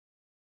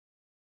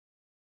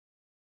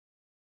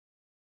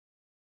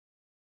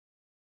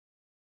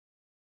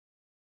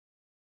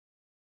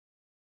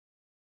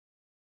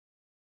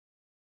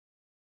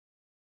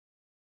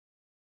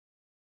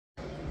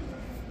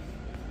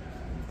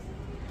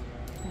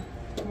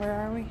Where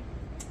are we?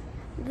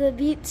 The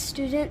Bietz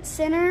Student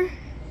Center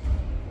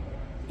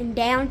in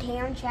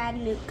downtown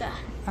Chattanooga.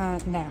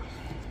 No.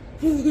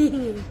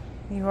 You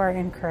are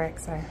incorrect,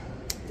 sir.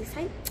 This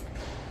side?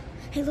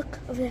 Hey, look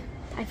over there.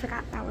 I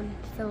forgot that one.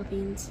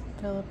 Philippines.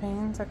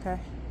 Philippines, okay.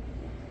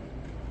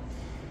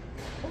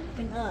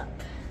 Open up.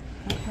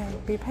 Okay,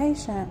 be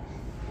patient.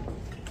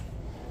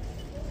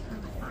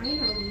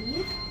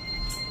 Finally.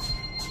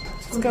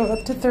 Let's go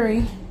up to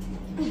 3.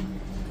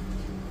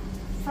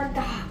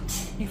 Forgot.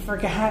 You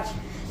forgot.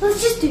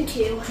 Let's just do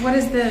 2. What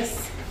is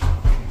this?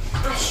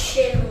 A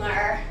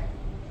Schindler.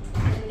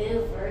 A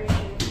new version.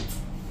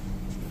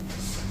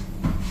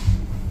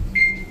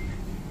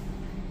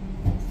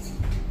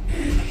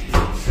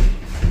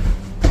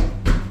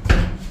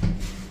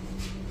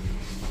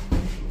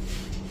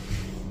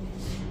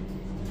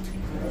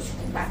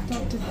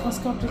 Let's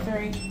go up to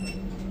 3.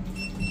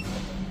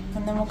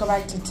 And then we'll go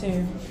back to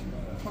 2.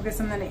 We'll get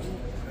something to eat.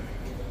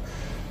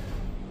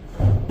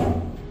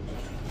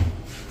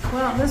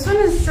 Well, this one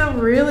is still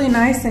really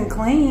nice and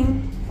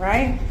clean,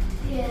 right?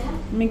 Yeah.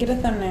 Let me get a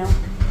thumbnail.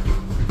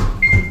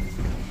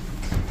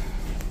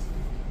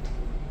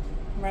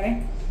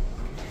 Ready?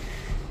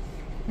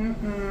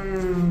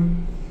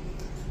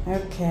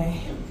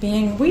 Okay.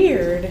 Being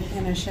weird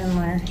in a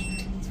Schindler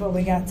is what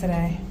we got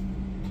today.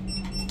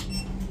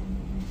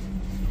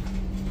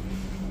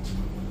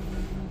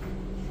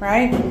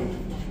 Right?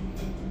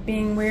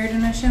 Being weird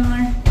in a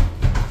Schindler.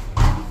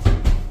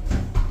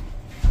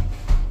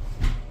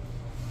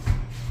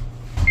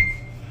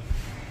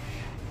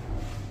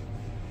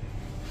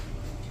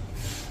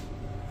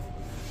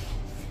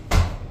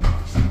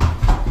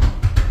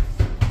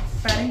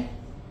 Ready?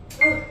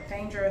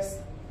 Dangerous.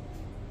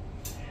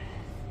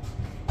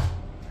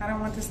 I don't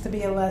want this to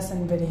be a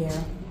lesson video.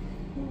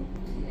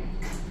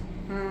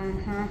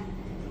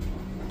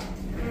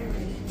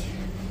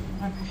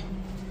 Okay.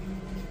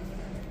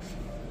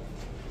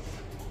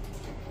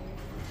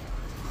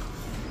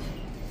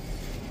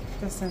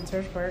 The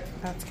sensors work.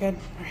 That's good.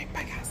 All right,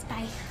 bye guys.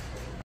 Bye.